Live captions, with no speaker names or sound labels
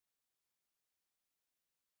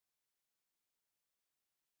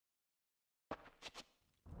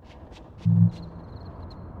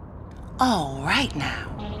All right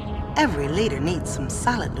now. Every leader needs some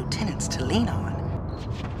solid lieutenants to lean on.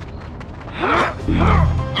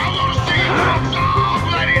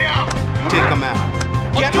 Take them out.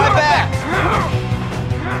 Get my back!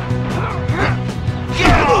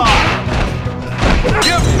 Get off!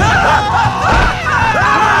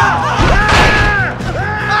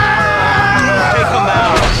 Take them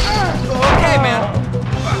out. Okay, man.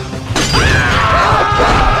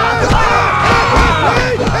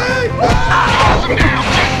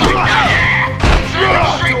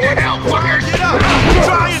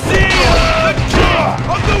 Try and see the king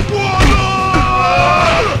of the water!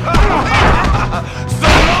 So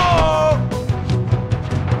long!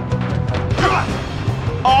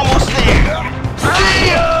 Almost there.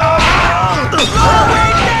 See ya!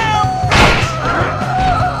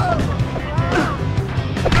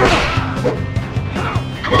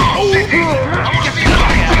 Come on, Sydney! I want to see you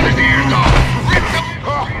fly out of the ears off!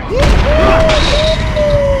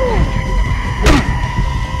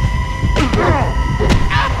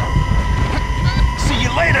 See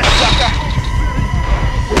you later, sucker!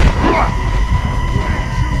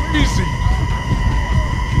 Easy!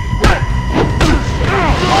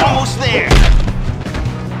 Almost there!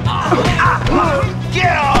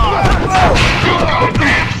 Get on! You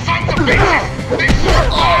goddamn sons of bitches! They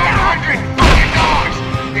circle 100 fucking dogs!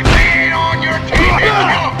 If they ain't on your team,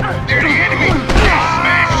 they're the enemy! They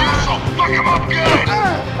smash you, so fuck them up good!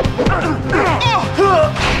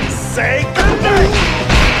 Say goodnight!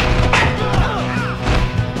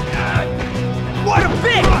 What a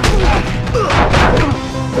bitch!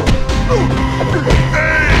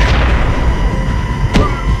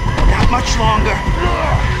 Not much longer.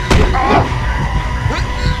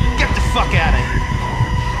 Get the fuck out of here.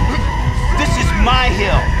 This is my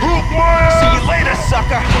hill. See you later,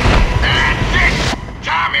 sucker. That's it.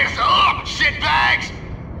 Time is up, shitbags.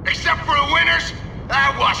 Except for the winners,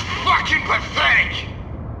 that was fucking pathetic.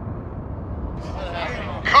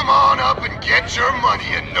 Come on up and get your money,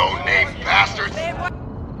 you no-name bastards.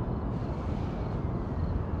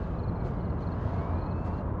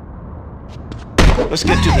 Let's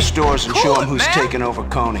get to the stores and show them who's taking over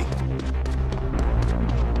Coney.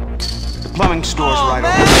 The plumbing store's right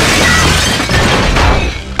over there.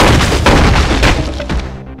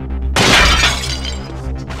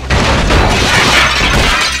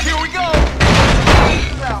 Here we go!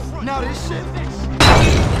 Now this shit.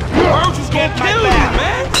 Why just get my back,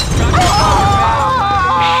 man?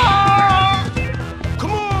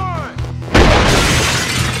 Come on!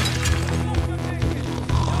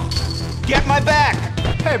 Get my back!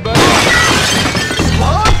 Hey, buddy.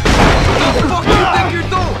 What? What the fuck do you think you're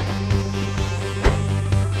doing?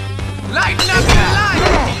 Lighten up your light!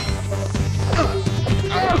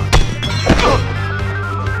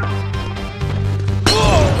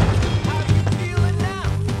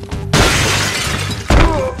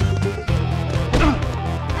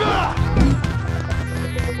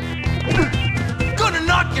 Gonna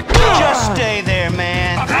knock you down! Just stay there,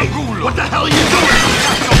 man. Hey, what the hell are you doing?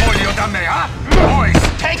 Boys,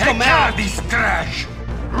 take them out of this trash.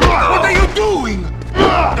 What are you doing?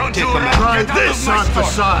 Don't you try this on the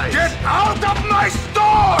side. Get out of my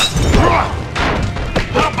store!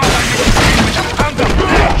 How about I get with a pound of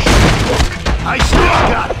flesh? I still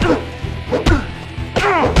got it.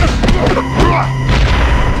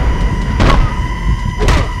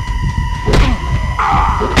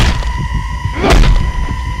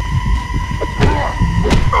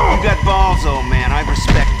 You got balls, old man. I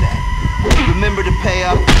respect that. Remember to pay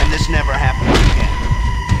up, and this never happens again.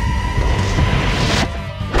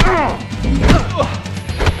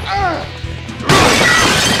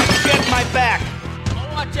 Get my back!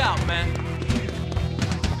 Watch out, man.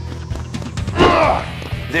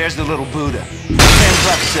 There's the little Buddha. $10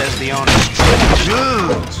 says the owner's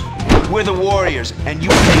true. We're the warriors, and you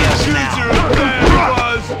pay us now.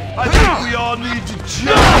 I think we all need to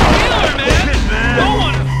chill. Killer, man! No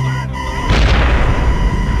one...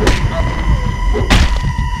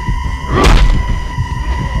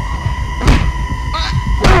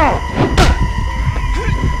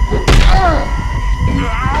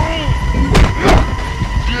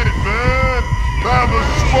 Get it, man. Have a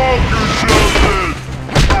smoke or something.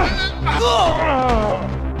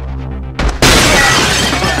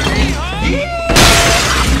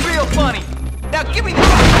 Real funny. Now give me the...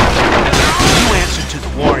 You answer to the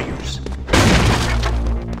warriors.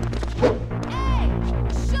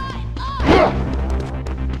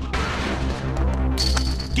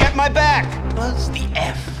 Get my back! What's the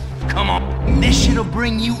F? Come on. This shit'll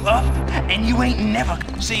bring you up, and you ain't never...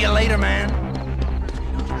 See you later, man.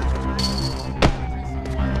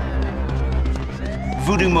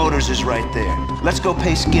 Voodoo Motors is right there. Let's go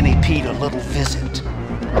pay Skinny Pete a little visit.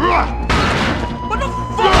 What the fuck? What the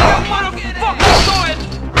fuck is going?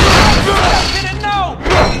 Didn't know.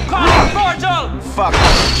 Call Virgil. Fuck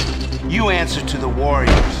Virgil. You answer to the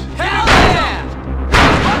Warriors. Hell yeah!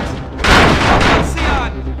 What? See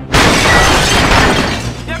on.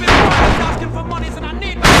 Everybody's asking for monies and I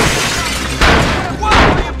need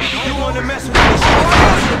You want to mess with this?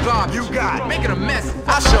 You got it. Making a mess.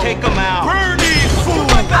 I'll show. Take them out. Burn these fools!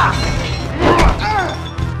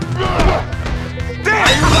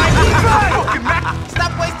 Damn, you like me?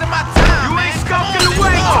 Stop wasting my time. You ain't skulking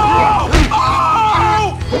away!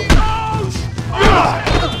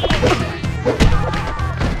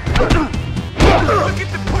 Look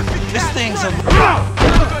at the pussy cat. This thing's a... I'm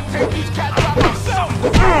gonna take these cats out myself!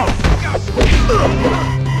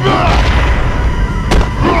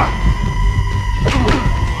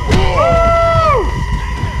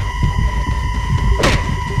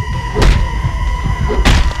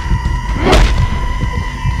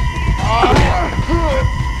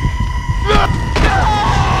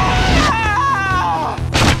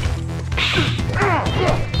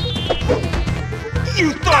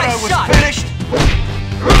 You thought I was finished?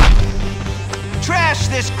 Trash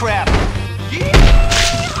this crap!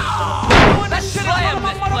 Let's slam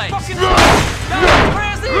this place.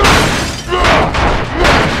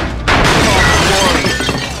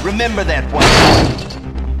 Warriors. Remember that one.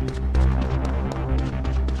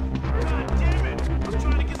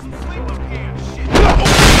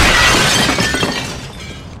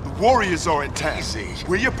 The Warriors are in town.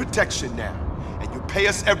 We're your protection now, and you pay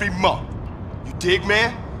us every month. You dig,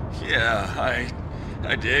 man? Yeah,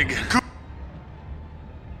 I dig.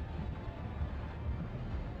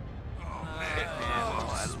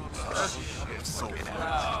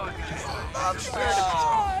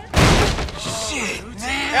 Shit,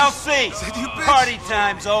 man. LC, party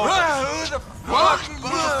time's over.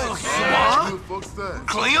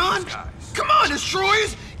 Cleon? Come on,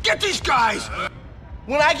 destroyers! Get these guys!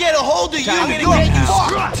 When I get a hold of you, I'm you're gonna get you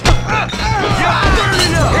fucked. fucked!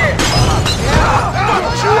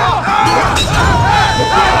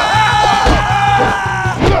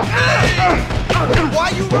 Why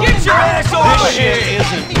you get your ass over This shit here?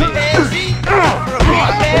 isn't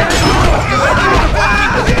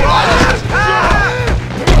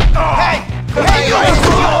Hey,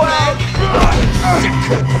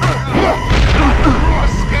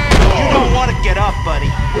 you don't want to get up, buddy.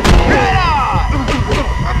 Right on!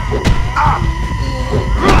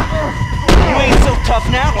 You ain't so tough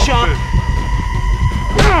now, chump.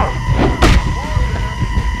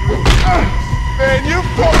 Man, you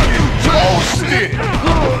fucking toasted!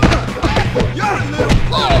 You're a little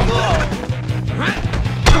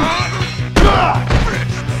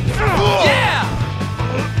Yeah!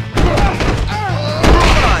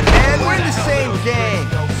 Come on, man, we're in the same gang.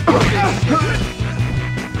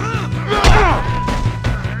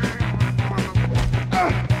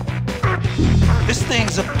 This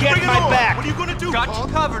thing's a get my back. What are you gonna do? Got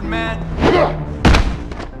you covered, man.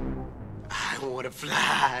 I wanna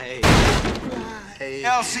fly.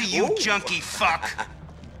 Elsie, you junkie fuck.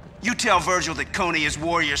 You tell Virgil that Coney is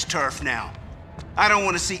Warriors' turf now. I don't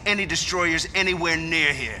want to see any destroyers anywhere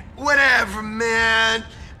near here. Whatever, man.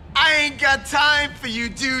 I ain't got time for you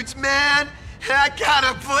dudes, man. I got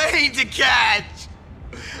a plane to catch.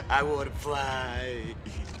 I wanna fly.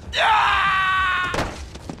 Ah!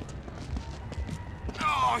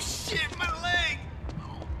 Oh, shit, my leg.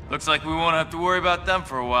 Looks like we won't have to worry about them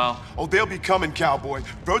for a while. Oh, they'll be coming, cowboy.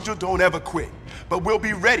 Virgil don't ever quit. But we'll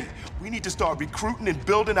be ready. We need to start recruiting and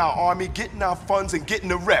building our army, getting our funds, and getting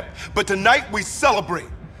the rep. But tonight, we celebrate.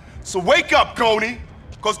 So wake up, Coney,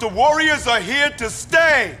 because the Warriors are here to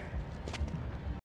stay.